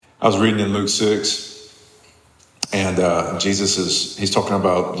I was reading in Luke 6, and he's talking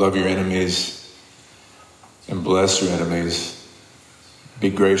about love your enemies and bless your enemies.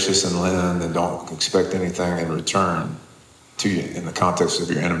 Be gracious and lend, and don't expect anything in return to you in the context of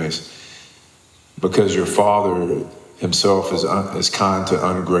your enemies. Because your Father himself is kind to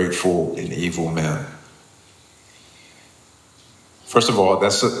ungrateful and evil men. First of all,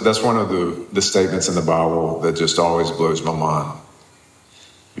 that's one of the statements in the Bible that just always blows my mind.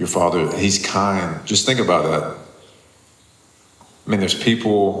 Your Father, he's kind. Just think about that. I mean, there's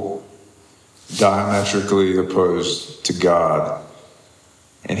people diametrically opposed to God,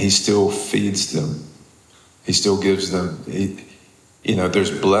 and he still feeds them. He still gives them,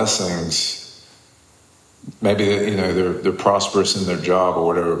 there's blessings. Maybe, they're prosperous in their job or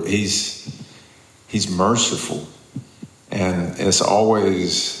whatever. He's merciful. And it's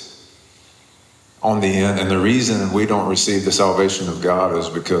always on the end. And the reason we don't receive the salvation of God is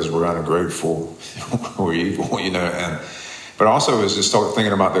because we're ungrateful, we're evil, but also is just start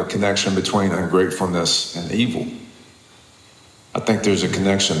thinking about the connection between ungratefulness and evil. I think there's a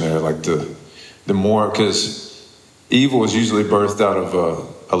connection there, like the more, because evil is usually birthed out of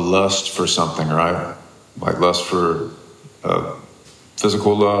a lust for something, right? Like lust for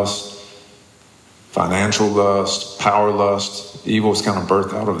physical lust, financial lust, power lust. Evil is kind of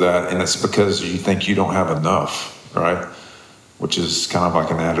birthed out of that, and it's because you think you don't have enough, right? Which is kind of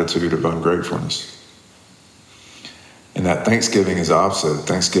like an attitude of ungratefulness. And that Thanksgiving is opposite.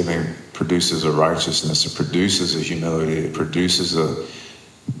 Thanksgiving produces a righteousness. It produces a humility. It produces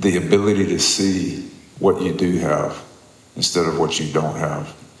the ability to see what you do have instead of what you don't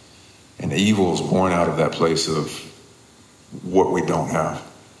have. And evil is born out of that place of what we don't have.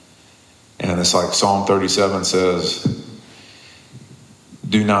 And it's like Psalm 37 says,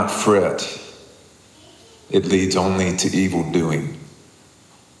 do not fret. It leads only to evil doing.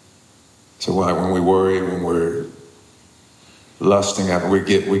 So when we worry, when we're lusting after, we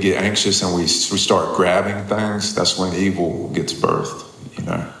get anxious and we start grabbing things, that's when evil gets birthed,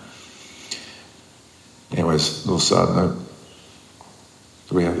 Anyways, a little side note.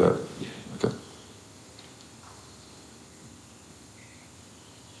 Do we have that? Okay.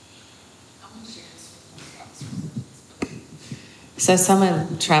 So some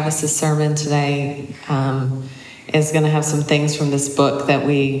of Travis's sermon today is going to have some things from this book that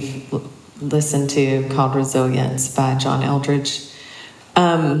we've listened to called Resilience by John Eldredge.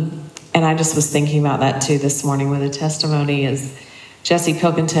 And I just was thinking about that too this morning with a testimony is Jesse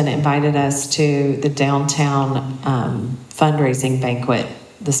Pilkington invited us to the downtown fundraising banquet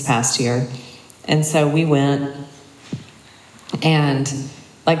this past year. And so we went and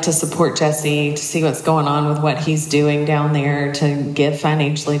like to support Jesse, to see what's going on with what he's doing down there, to give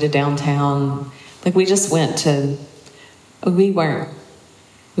financially to downtown. Like we just went we weren't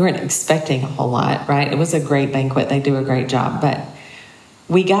expecting a whole lot, right? It was a great banquet. They do a great job. But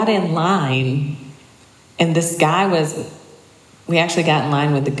we got in line, and this guy we actually got in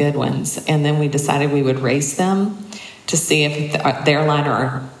line with the good ones. And then we decided we would race them to see if their line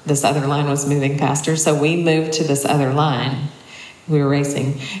or this other line was moving faster. So we moved to this other line. We were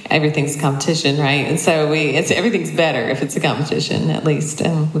racing. Everything's competition, right? And so everything's better if it's a competition, at least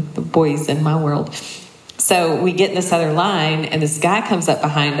with the boys in my world. So we get in this other line, and this guy comes up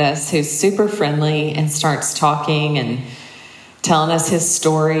behind us who's super friendly and starts talking and telling us his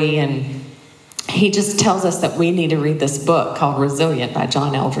story. And he just tells us that we need to read this book called Resilient by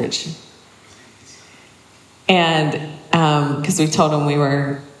John Eldredge. And because we told him we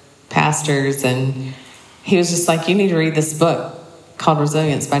were pastors, and he was just like, you need to read this book called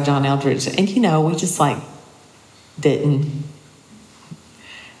Resilience by John Eldredge. And, we just didn't.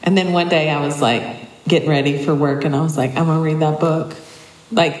 And then one day I was getting ready for work, and I was like, I'm going to read that book.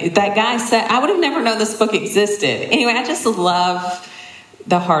 That guy said, I would have never known this book existed. Anyway, I just love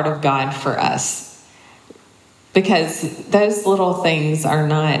the heart of God for us, because those little things are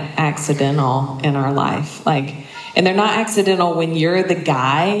not accidental in our life. And they're not accidental when you're the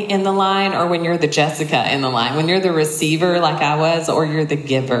guy in the line or when you're the Jessica in the line, when you're the receiver like I was, or you're the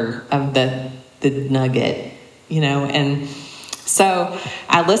giver of the nugget, And so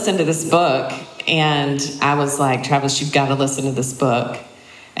I listened to this book, and I was like, Travis, you've got to listen to this book.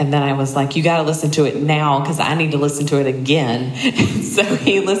 And then I was like, you got to listen to it now because I need to listen to it again. So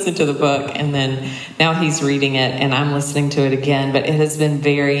he listened to the book, and then now he's reading it, and I'm listening to it again. But it has been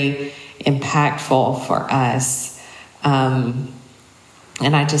very impactful for us.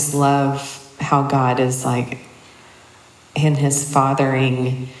 And I just love how God is in his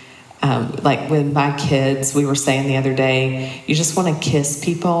fathering. With my kids, we were saying the other day, you just want to kiss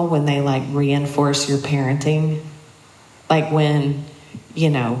people when they reinforce your parenting. When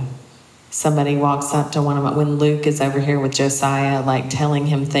somebody walks up to one of my, when Luke is over here with Josiah, like telling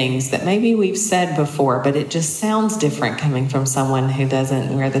him things that maybe we've said before, but it just sounds different coming from someone who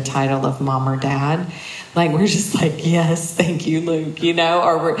doesn't wear the title of mom or dad. Like, we're just like, yes, thank you, Luke,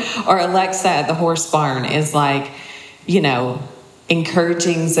 or Alexa at the horse barn is like,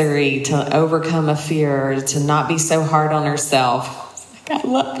 encouraging Zuri to overcome a fear, to not be so hard on herself. I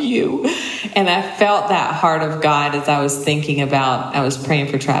love you. And I felt that heart of God as I was I was praying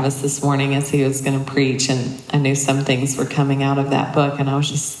for Travis this morning as he was going to preach, and I knew some things were coming out of that book, and I was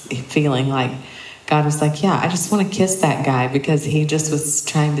just feeling like God was like, yeah, I just want to kiss that guy because he just was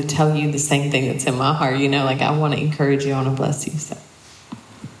trying to tell you the same thing that's in my heart. Like, I want to encourage you, I want to bless you. So.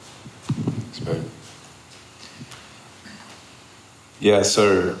 Thanks, babe. Yeah,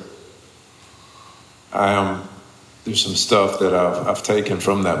 so there's some stuff that I've taken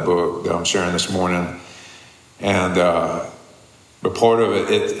from that book that I'm sharing this morning, and but part of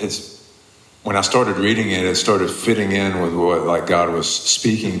it's when I started reading it started fitting in with what God was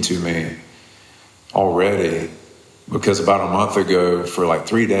speaking to me already, because about a month ago, for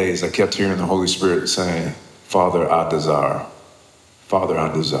 3 days, I kept hearing the Holy Spirit saying, "Father, I desire. Father,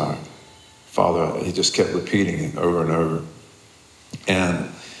 I desire. Father." He just kept repeating it over and over, and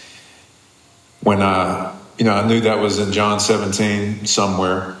when I knew that was in John 17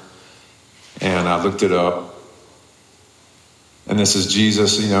 somewhere, and I looked it up. And this is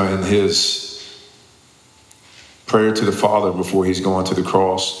Jesus, in his prayer to the Father before he's going to the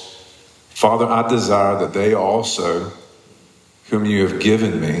cross. "Father, I desire that they also, whom you have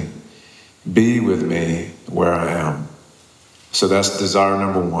given me, be with me where I am." So that's desire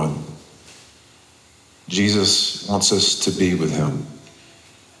number one. Jesus wants us to be with him.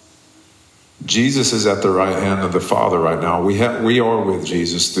 Jesus is at the right hand of the Father right now. We are with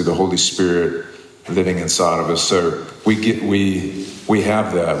Jesus through the Holy Spirit living inside of us. So we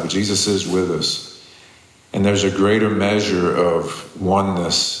have that. Jesus is with us. And there's a greater measure of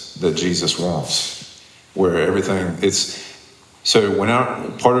oneness that Jesus wants, where everything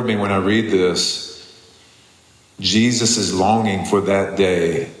part of me when I read this, Jesus is longing for that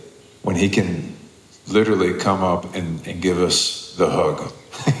day when he can literally come up and give us the hug.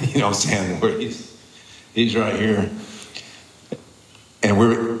 You know what I'm saying? Where he's right here.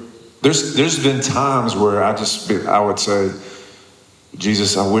 And there's been times where I would say,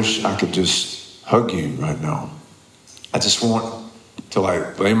 "Jesus, I wish I could just hug you right now. I just want to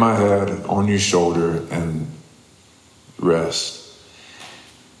lay my head on your shoulder and rest."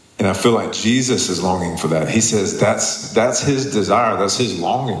 And I feel like Jesus is longing for that. He says that's his desire, that's his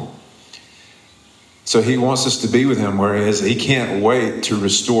longing. So he wants us to be with him where he is. He can't wait to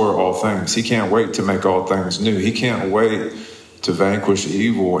restore all things. He can't wait to make all things new. He can't wait to vanquish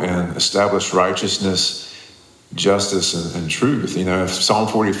evil and establish righteousness, justice, and truth. Psalm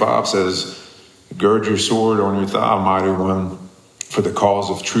 45 says, "Gird your sword on your thigh, mighty one, for the cause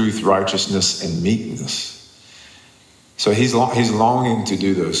of truth, righteousness, and meekness." So he's longing to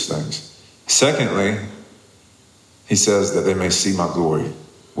do those things. Secondly, he says that they may see my glory,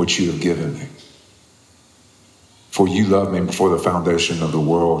 which you have given me. "For you loved me before the foundation of the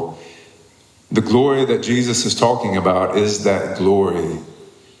world." The glory that Jesus is talking about is that glory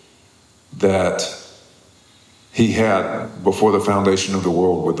that he had before the foundation of the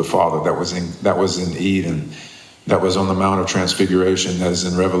world with the Father. That was in Eden. That was on the Mount of Transfiguration. That is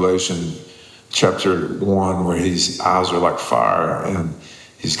in Revelation chapter 1, where his eyes are like fire, and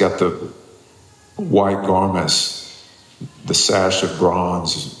he's got the white garments, the sash of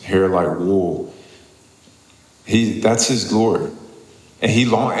bronze, hair like wool. That's his glory. And he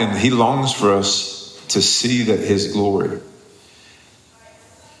longs for us to see that his glory.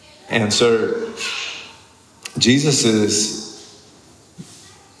 And so Jesus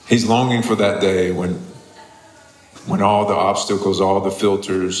he's longing for that day when all the obstacles, all the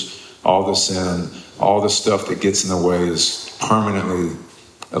filters, all the sin, all the stuff that gets in the way is permanently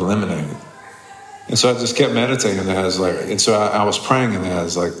eliminated. And so I just kept meditating that and so I was praying in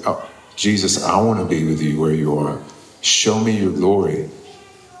that oh, Jesus, I want to be with you where you are. Show me your glory.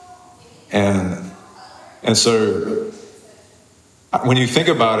 And so when you think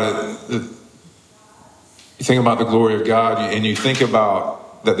about it, you think about the glory of God, and you think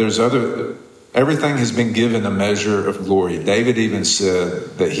about that everything has been given a measure of glory. David even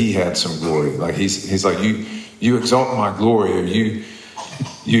said that he had some glory. He's like, you exalt my glory, or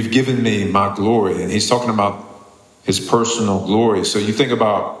you've given me my glory. And he's talking about his personal glory. So you think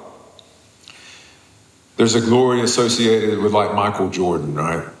about, there's a glory associated with Michael Jordan,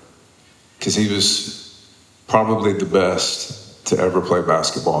 right? Because he was probably the best to ever play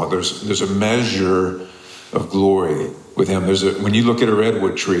basketball. There's a measure of glory with him. When you look at a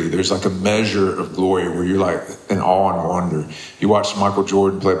redwood tree, there's like a measure of glory where you're like in awe and wonder. You watch Michael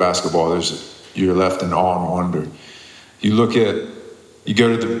Jordan play basketball, you're left in awe and wonder. You go to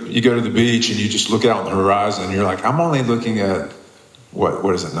the beach and you just look out on the horizon and you're like, I'm only looking at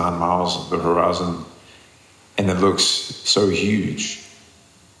what is it, 9 miles of the horizon, and it looks so huge.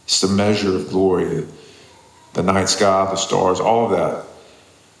 It's the measure of glory, the night sky, the stars, all of that.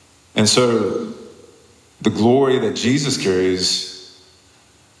 And so the glory that Jesus carries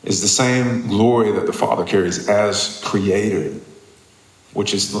is the same glory that the Father carries as creator,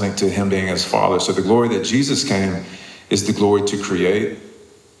 which is linked to him being as Father. So the glory that Jesus came is the glory to create.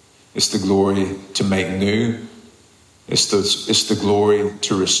 It's the glory to make new. It's the glory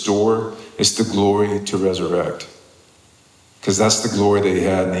to restore. It's the glory to resurrect. Because that's the glory that he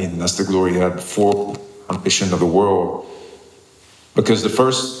had in Eden. That's the glory he had before the foundation of the world. Because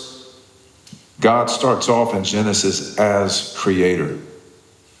God starts off in Genesis as creator.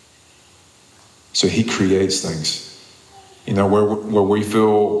 So he creates things. You know, where we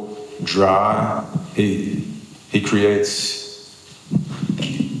feel dry, he creates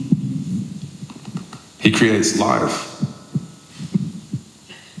life.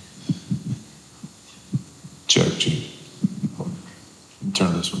 Check.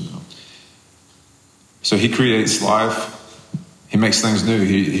 Turn this one down. So he creates life. He makes things new.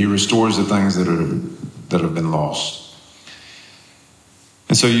 He restores the things that have been lost.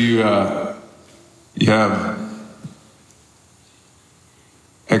 And so you have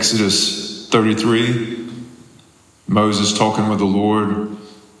Exodus 33, Moses talking with the Lord.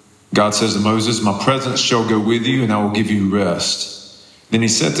 God says to Moses, my presence shall go with you and I will give you rest. Then he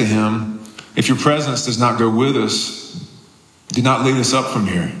said to him, if your presence does not go with us, do not lead us up from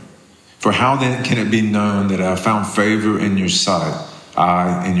here. For how then can it be known that I have found favor in your sight,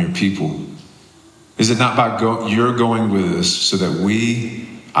 I and your people? Is it not by your going with us so that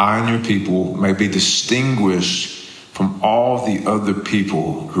I and your people may be distinguished from all the other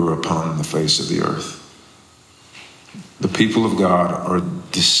people who are upon the face of the earth? The people of God are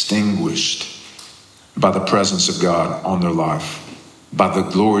distinguished by the presence of God on their life, by the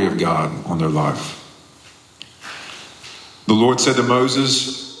glory of God on their life. The Lord said to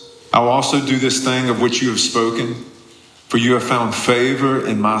Moses, I will also do this thing of which you have spoken, for you have found favor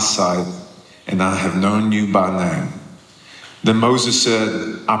in my sight, and I have known you by name. Then Moses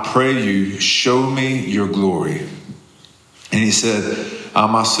said, I pray you, show me your glory. And he said, I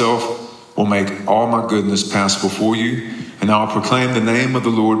myself will make all my goodness pass before you, and I will proclaim the name of the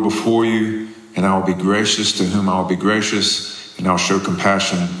Lord before you, and I will be gracious to whom I will be gracious, and I will show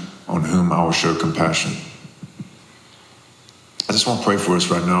compassion on whom I will show compassion. I just want to pray for us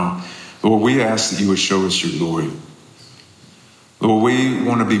right now. Lord, we ask that you would show us your glory. Lord, we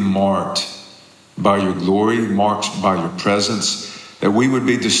want to be marked by your glory, marked by your presence, that we would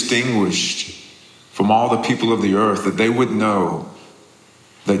be distinguished from all the people of the earth, that they would know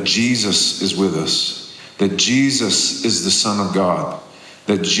that Jesus is with us, that Jesus is the Son of God,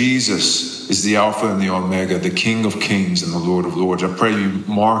 that Jesus is the Alpha and the Omega, the King of Kings and the Lord of Lords. I pray you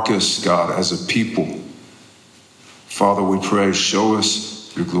mark us, God, as a people. Father, we pray, show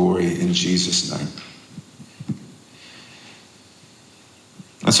us your glory in Jesus' name.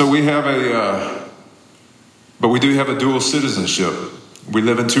 And so we do have a dual citizenship. We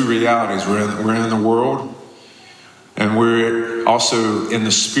live in two realities. We're in the world, and we're also in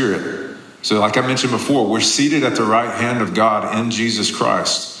the Spirit. So like I mentioned before, we're seated at the right hand of God in Jesus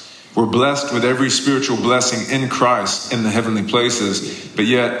Christ. We're blessed with every spiritual blessing in Christ in the heavenly places, but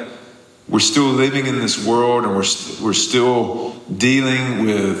yet we're still living in this world, and we're still dealing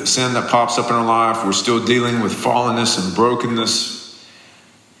with sin that pops up in our life. We're still dealing with fallenness and brokenness.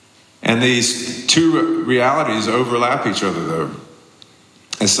 And these two realities overlap each other, though.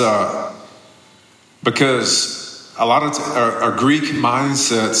 It's because a lot of our Greek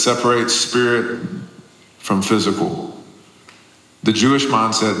mindset separates spirit from physical. The Jewish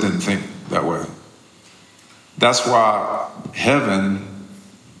mindset didn't think that way. That's why heaven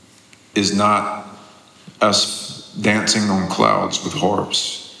is not us dancing on clouds with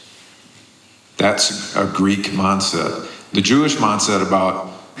harps. That's a Greek mindset. The Jewish mindset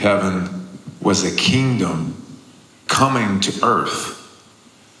about heaven was a kingdom coming to earth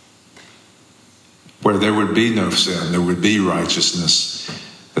where there would be no sin, there would be righteousness,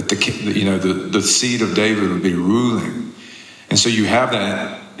 that the seed of David would be ruling. And so you have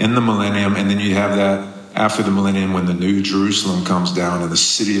that in the millennium, and then you have that after the millennium when the new Jerusalem comes down and the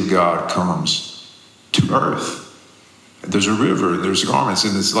city of God comes to earth. There's a river, there's garments,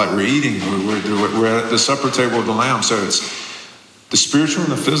 and it's like we're eating, we're at the supper table of the Lamb. So The spiritual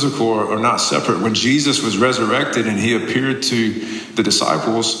and the physical are not separate. When Jesus was resurrected and he appeared to the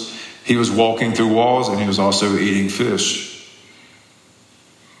disciples, he was walking through walls and he was also eating fish.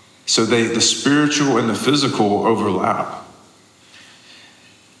 So the spiritual and the physical overlap.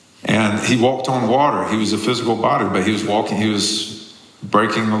 And he walked on water. He was a physical body, but he was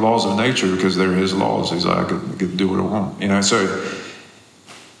breaking the laws of nature because they're his laws. He's like, I could do what I want.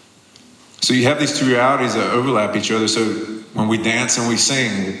 So you have these two realities that overlap each other. So when we dance and we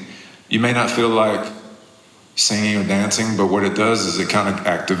sing, you may not feel like singing or dancing, but what it does is it kind of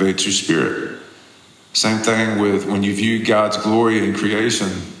activates your spirit. Same thing with when you view God's glory in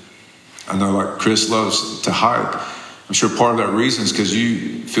creation. I know like Chris loves to hike. I'm sure part of that reason is because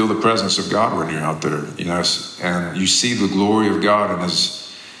you feel the presence of God when you're out there, and you see the glory of God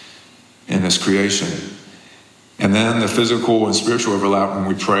in his creation. And then the physical and spiritual overlap when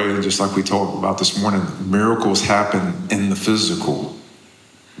we pray, just like we talked about this morning, miracles happen in the physical,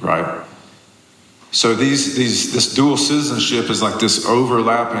 right? So this dual citizenship is like this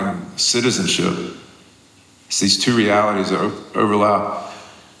overlapping citizenship. It's these two realities that overlap.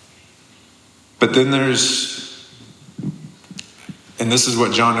 But then and this is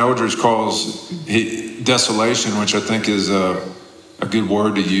what John Eldridge calls desolation, which I think is a good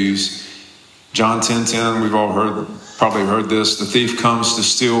word to use. John 10:10, we've all probably heard this. The thief comes to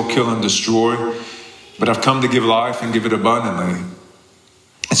steal, kill, and destroy, but I've come to give life and give it abundantly.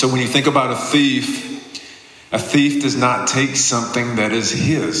 And so when you think about a thief does not take something that is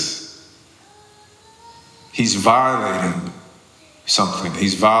his. He's violating something.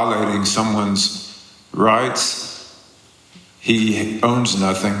 He's violating someone's rights. He owns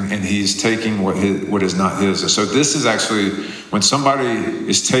nothing, and he's taking what is not his. So this is actually, when somebody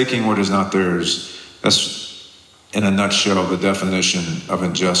is taking what is not theirs, that's, in a nutshell, the definition of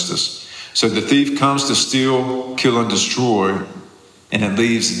injustice. So the thief comes to steal, kill, and destroy, and it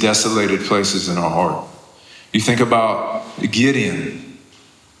leaves desolated places in our heart. You think about Gideon,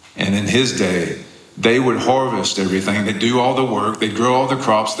 and in his day, they would harvest everything. They'd do all the work. They'd grow all the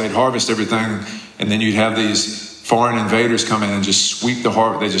crops. They'd harvest everything, and then you'd have these foreign invaders come in and just sweep the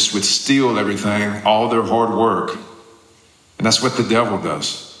harvest. They just would steal everything, all their hard work. And that's what the devil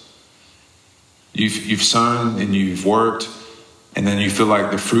does. You've sown and you've worked, and then you feel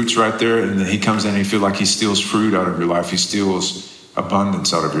like the fruit's right there, and then he comes in and you feel like he steals fruit out of your life. He steals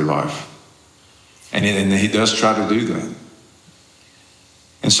abundance out of your life. And he does try to do that.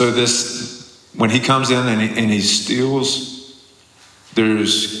 And so when he comes in and he steals,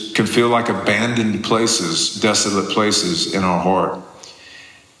 can feel like abandoned places, desolate places in our heart.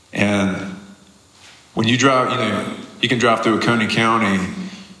 And when you drive, you can drive through Oconee County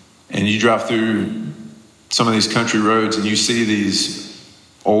and you drive through some of these country roads and you see these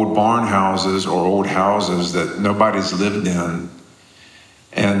old barn houses or old houses that nobody's lived in.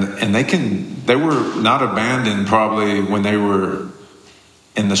 And they were not abandoned probably when they were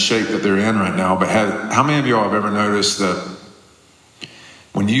in the shape that they're in right now. But how many of y'all have ever noticed that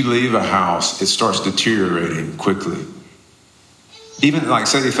when you leave a house, it starts deteriorating quickly? Even like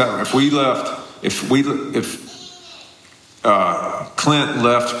say if Clint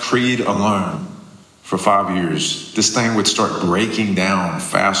left Creed alone for 5 years, this thing would start breaking down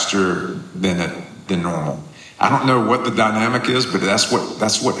faster than normal. I don't know what the dynamic is, but that's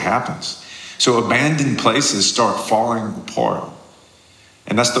what happens. So abandoned places start falling apart,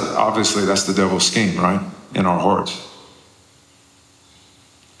 and obviously that's the devil's scheme, right, in our hearts.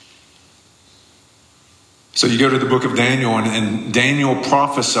 So you go to the book of Daniel, and Daniel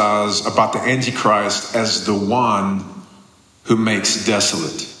prophesies about the Antichrist as the one who makes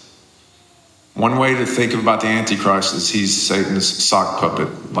desolate. One way to think about the Antichrist is he's Satan's sock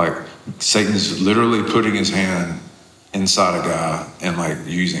puppet. Like Satan's literally putting his hand inside a guy and like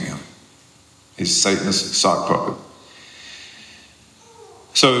using him. He's Satan's sock puppet.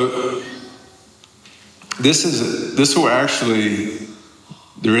 So this will actually,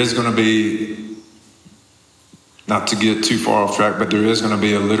 there is going to be, not to get too far off track, but there is going to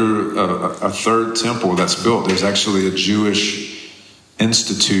be a third temple that's built. There's actually a Jewish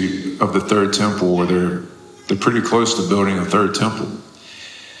institute of the third temple where they're pretty close to building a third temple.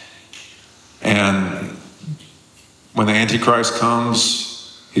 And when the Antichrist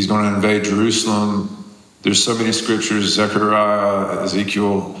comes, he's going to invade Jerusalem. There's so many scriptures, Zechariah,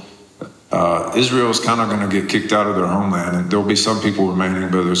 Ezekiel. Israel's kind of going to get kicked out of their homeland, and there'll be some people remaining,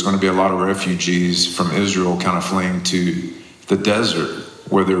 but there's going to be a lot of refugees from Israel kind of fleeing to the desert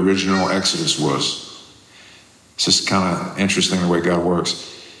where the original Exodus was. It's just kind of interesting the way God works.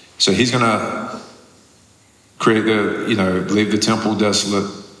 So he's going to leave the temple desolate.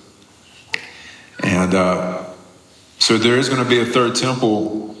 And So there is going to be a third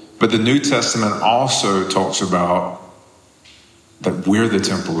temple, but the New Testament also talks about that we're the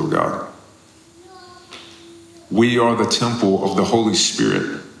temple of God. We are the temple of the Holy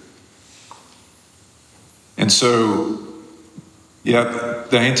Spirit. And so, yeah,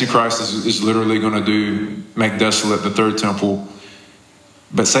 the Antichrist is literally going to make desolate the third temple.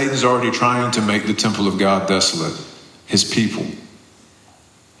 But Satan's already trying to make the temple of God desolate, his people.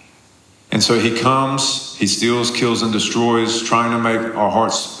 And so he comes, he steals, kills, and destroys, trying to make our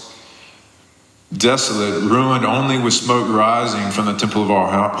hearts desolate, ruined only with smoke rising from the temple of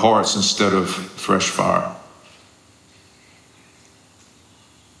our hearts instead of fresh fire.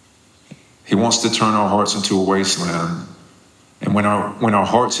 He wants to turn our hearts into a wasteland. And when our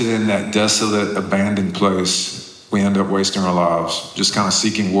hearts are in that desolate, abandoned place, we end up wasting our lives, just kind of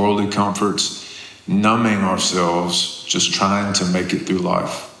seeking worldly comforts, numbing ourselves, just trying to make it through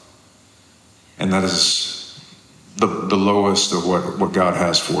life. And that is the lowest of what God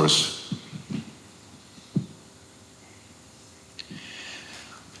has for us.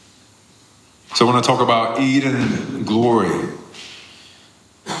 So I want to talk about Eden glory.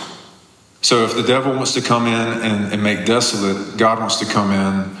 So if the devil wants to come in and make desolate, God wants to come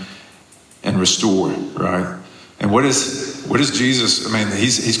in and restore, right? And what is Jesus? I mean,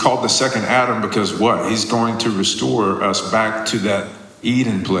 he's called the second Adam because what? He's going to restore us back to that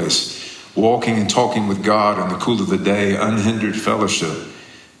Eden place. Walking and talking with God in the cool of the day, unhindered fellowship.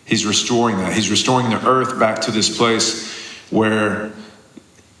 He's restoring that. He's restoring the earth back to this place where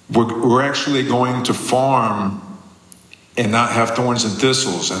we're actually going to farm and not have thorns and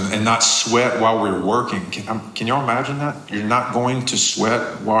thistles and not sweat while we're working. Can y'all imagine that? You're not going to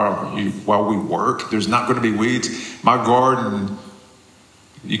sweat while we work. There's not going to be weeds. My garden,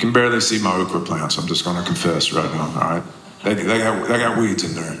 you can barely see my okra plants. I'm just going to confess right now, all right? They got weeds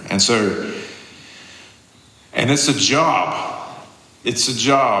in there. And it's a job. It's a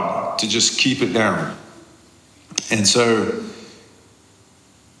job to just keep it down. And so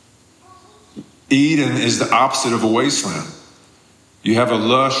Eden is the opposite of a wasteland. You have a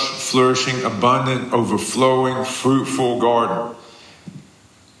lush, flourishing, abundant, overflowing, fruitful garden.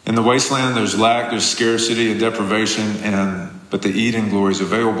 In the wasteland, there's lack, there's scarcity and deprivation, but the Eden glory is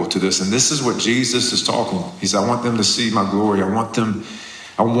available to this. And this is what Jesus is talking. He said, I want them to see my glory. I want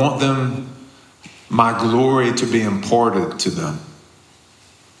them, my glory to be imparted to them.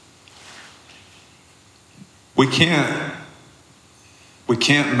 We can't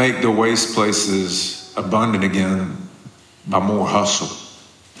make the waste places abundant again by more hustle.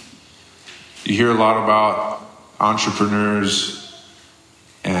 You hear a lot about entrepreneurs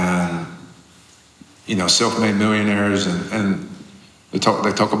and self-made millionaires, and they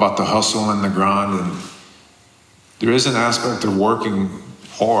talk about the hustle and the grind, and there is an aspect of working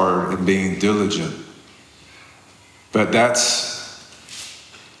hard and being diligent, but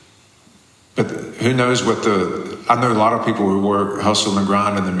who knows I know a lot of people who work, hustle and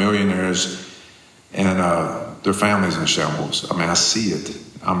grind, and they're millionaires, and their families in shambles. I mean, I see it.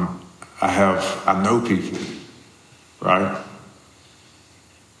 I know people, right?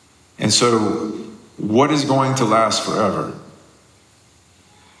 And so, what is going to last forever?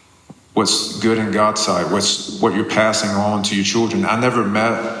 What's good in God's sight? What you're passing on to your children? I never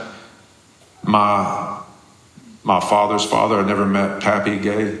met my father's father. I never met Pappy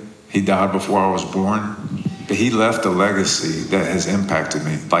Gay. He died before I was born, but he left a legacy that has impacted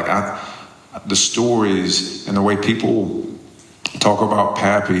me. Like the stories and the way people talk about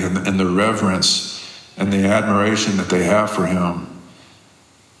Pappy and the reverence and the admiration that they have for him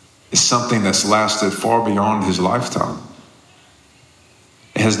is something that's lasted far beyond his lifetime.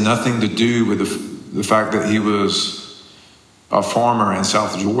 It has nothing to do with the fact that he was a farmer in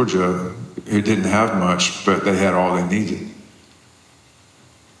South Georgia who didn't have much, but they had all they needed.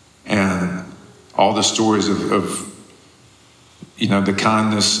 And all the stories of the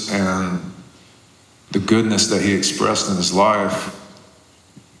kindness and the goodness that he expressed in his life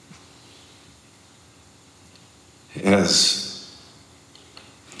has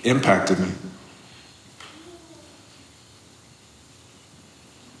impacted me.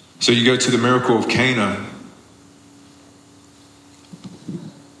 So you go to the miracle of Cana.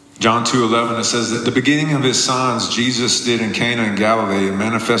 John 2:11, it says that the beginning of his signs Jesus did in Cana in Galilee and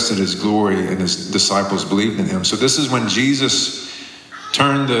manifested his glory, and his disciples believed in him. So this is when Jesus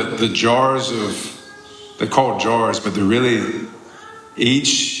turned the jars of, they're called jars, but they're really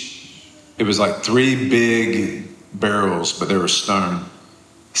it was like 3 big barrels, but they were stone,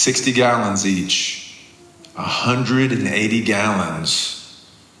 60 gallons each, 180 gallons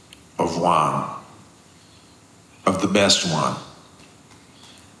of wine, of the best wine.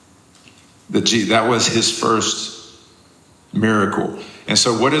 That was his first miracle. And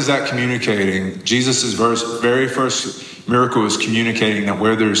so what is that communicating? Jesus' very first miracle is communicating that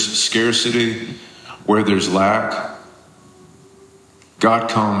where there's scarcity, where there's lack, God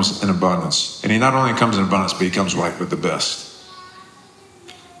comes in abundance. And he not only comes in abundance, but he comes right with the best.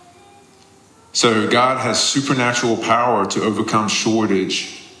 So God has supernatural power to overcome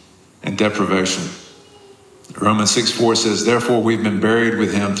shortage and deprivation. Romans 6:4 says, therefore we've been buried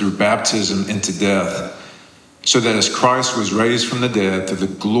with him through baptism into death, so that as Christ was raised from the dead through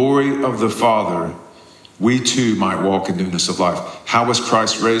the glory of the Father, we too might walk in newness of life. How was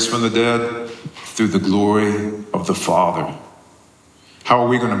Christ raised from the dead? Through the glory of the Father. How are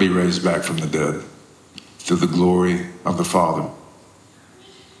we going to be raised back from the dead? Through the glory of the Father.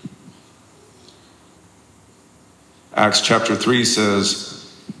 Acts chapter 3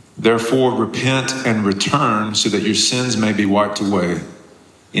 says, therefore repent and return so that your sins may be wiped away,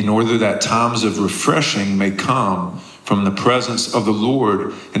 in order that times of refreshing may come from the presence of the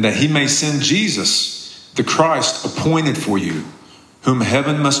Lord, and that he may send Jesus, the Christ appointed for you, whom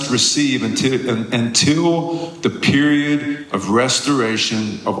heaven must receive until the period of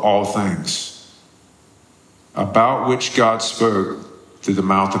restoration of all things, about which God spoke through the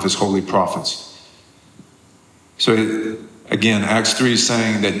mouth of his holy prophets. So again, Acts 3 is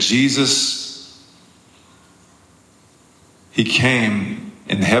saying that Jesus, he came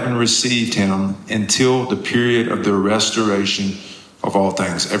and heaven received him until the period of the restoration of all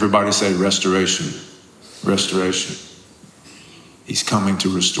things. Everybody say restoration. Restoration. He's coming to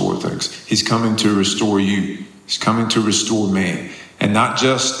restore things. He's coming to restore you. He's coming to restore me. And not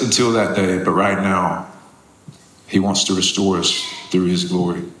just until that day, but right now, he wants to restore us through his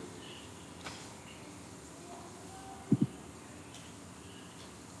glory.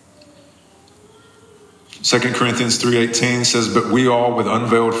 Second Corinthians 3:18 says, but we all with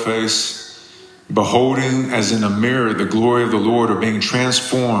unveiled face, beholding as in a mirror the glory of the Lord, are being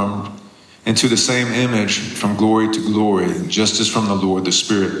transformed into the same image from glory to glory, just as from the Lord the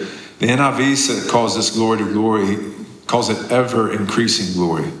Spirit. The NIV calls this glory to glory, calls it ever increasing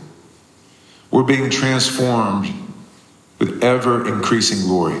glory. We're being transformed with ever increasing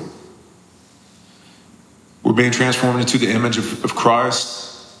glory. We're being transformed into the image of Christ.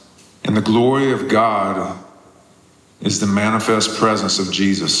 And the glory of God is the manifest presence of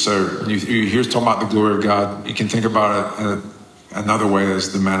Jesus. So you hear talking about the glory of God, you can think about it another way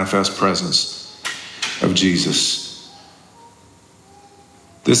as the manifest presence of Jesus.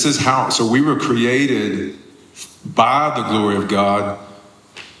 This is how, so we were created by the glory of God.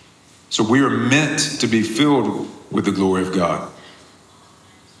 So we are meant to be filled with the glory of God.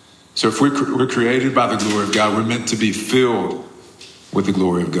 So if we're created by the glory of God, we're meant to be filled with the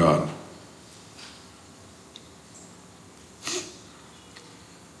glory of God.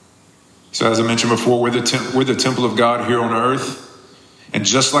 So as I mentioned before, we're the temple of God here on earth. And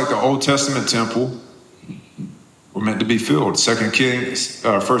just like the Old Testament temple, we're meant to be filled. 1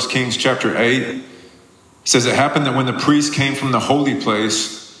 Kings chapter 8 says, it happened that when the priest came from the holy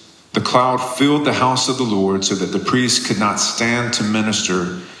place, the cloud filled the house of the Lord, so that the priest could not stand to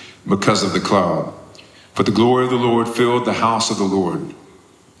minister because of the cloud. For the glory of the Lord filled the house of the Lord.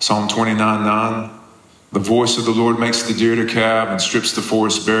 Psalm 29:9, the voice of the Lord makes the deer to calve and strips the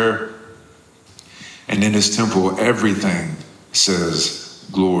forest bare. And in his temple, everything says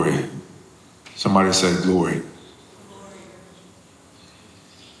glory. Somebody say glory.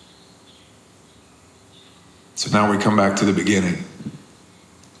 So now we come back to the beginning.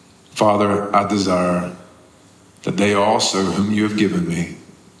 Father, I desire that they also, whom you have given me,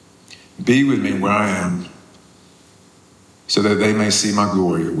 be with me where I am, so that they may see my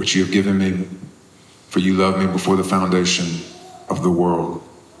glory, which you have given me, for you loved me before the foundation of the world.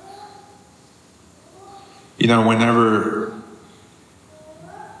 You know, whenever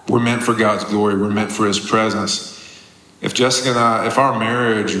we're meant for God's glory, we're meant for his presence. If Jessica and I, if our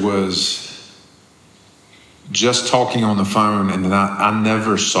marriage was just talking on the phone and I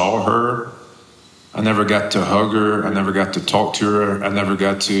never saw her, I never got to hug her, I never got to talk to her, I never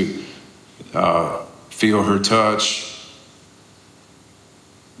got to feel her touch,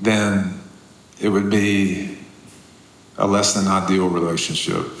 then it would be a less than ideal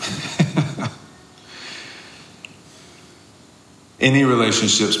relationship. Any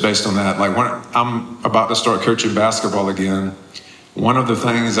relationships based on that, like when I'm about to start coaching basketball again, one of the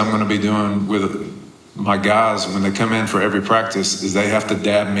things I'm going to be doing with my guys when they come in for every practice is they have to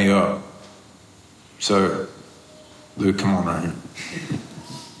dab me up. So, Luke, come on right here.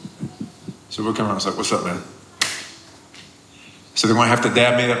 So we're coming around, it's like, what's up, man? So they're going to have to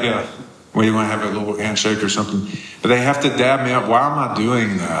dab me up, yeah. Well, you want to have a little handshake or something. But they have to dab me up. Why am I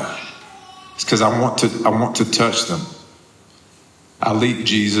doing that? It's because I want to touch them. I leap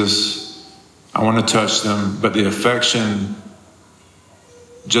Jesus. I want to touch them, but the affection,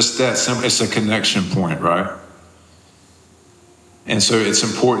 just that simple, it's a connection point, right? And so it's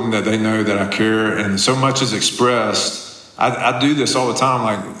important that they know that I care, and so much is expressed. I do this all the time,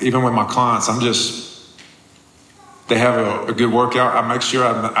 like even with my clients, they have a good workout. I make sure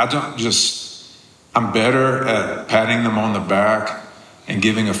I'm better at patting them on the back and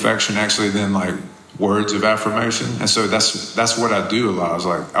giving affection actually than like words of affirmation. And so that's what I do a lot. I was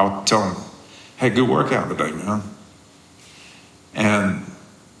like, I'll tell them, hey, good workout today, man.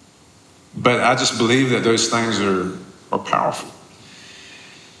 But I just believe that those things are powerful.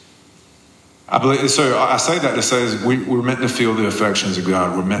 I believe, so I say that to say we're meant to feel the affections of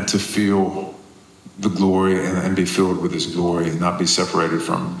God. We're meant to feel the glory and be filled with his glory and not be separated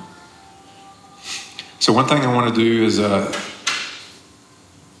from him. So one thing I want to do is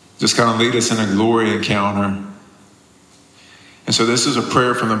just kind of lead us in a glory encounter. And so this is a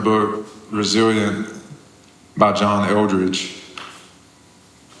prayer from the book Resilient by John Eldredge.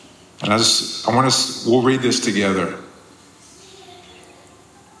 And we'll read this together.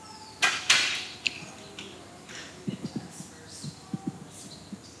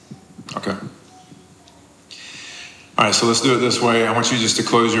 Okay. All right, so let's do it this way. I want you just to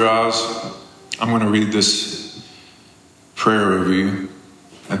close your eyes. I'm going to read this prayer over you,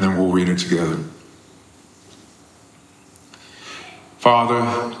 and then we'll read it together.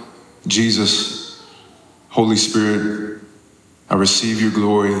 Father, Jesus, Holy Spirit, I receive your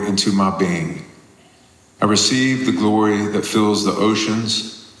glory into my being. I receive the glory that fills the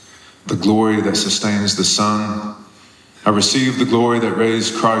oceans, the glory that sustains the sun. I receive the glory that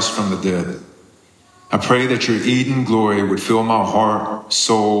raised Christ from the dead. I pray that your Eden glory would fill my heart,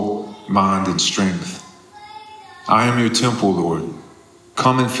 soul, mind, and strength. I am your temple, Lord.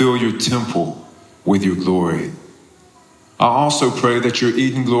 Come and fill your temple with your glory. I also pray that your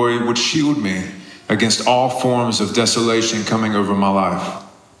Eden glory would shield me against all forms of desolation coming over my life.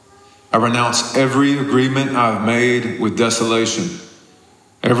 I renounce every agreement I've made with desolation,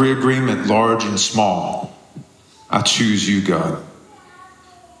 every agreement large and small. I choose you, God.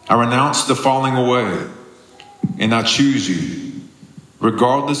 I renounce the falling away, and I choose you.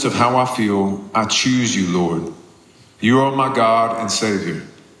 Regardless of how I feel, I choose you, Lord. You are my God and Savior.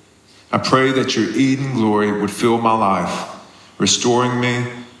 I pray that your Eden glory would fill my life, restoring me,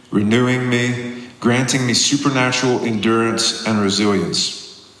 renewing me, granting me supernatural endurance and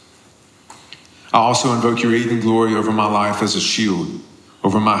resilience. I also invoke your Eden glory over my life as a shield,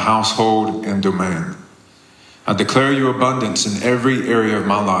 over my household and domain. I declare your abundance in every area of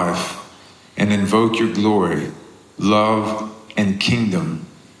my life and invoke your glory, love, and kingdom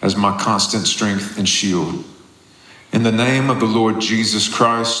as my constant strength and shield. In the name of the Lord Jesus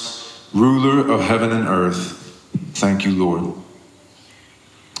Christ, ruler of heaven and earth, thank you, Lord.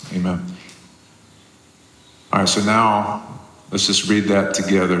 Amen. All right, so now let's just read that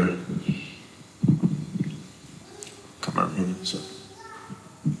together. Come over here.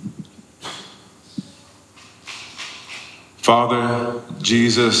 Father,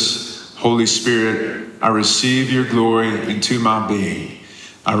 Jesus, Holy Spirit, I receive your glory into my being.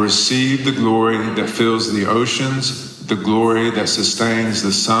 I receive the glory that fills the oceans, the glory that sustains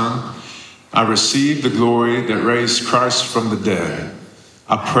the sun. I receive the glory that raised Christ from the dead.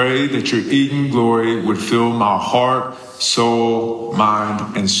 I pray that your Eden glory would fill my heart, soul,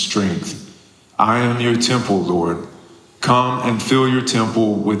 mind, and strength. I am your temple, Lord. Come and fill your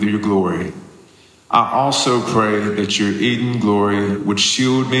temple with your glory. I also pray that your Eden glory would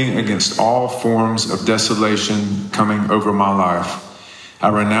shield me against all forms of desolation coming over my life. I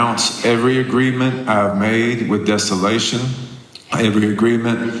renounce every agreement I have made with desolation, every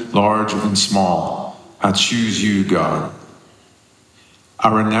agreement large and small. I choose you, God.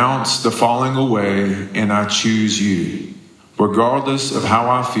 I renounce the falling away and I choose you. Regardless of how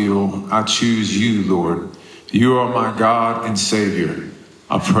I feel, I choose you, Lord. You are my God and Savior.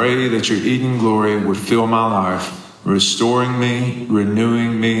 I pray that your Eden glory would fill my life, restoring me,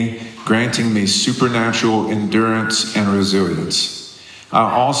 renewing me, granting me supernatural endurance and resilience.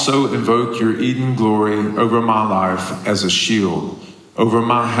 I also invoke your Eden glory over my life as a shield, over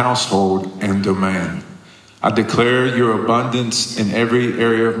my household and domain. I declare your abundance in every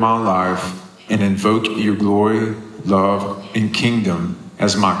area of my life and invoke your glory, love, and kingdom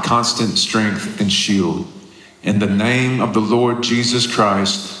as my constant strength and shield. In the name of the Lord Jesus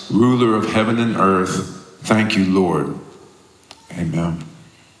Christ, ruler of heaven and earth, thank you, Lord. Amen.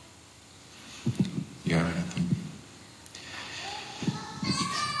 Yeah, Anthony.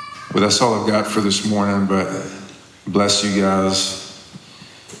 Well, that's all I've got for this morning, but bless you guys.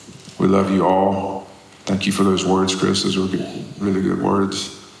 We love you all. Thank you for those words, Chris. Those were good, really good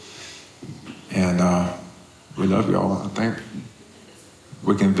words. And we love y'all. I think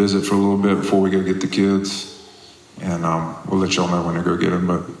we can visit for a little bit before we go get the kids. And we'll let y'all know when to go get them,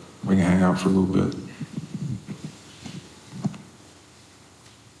 but we can hang out for a little bit.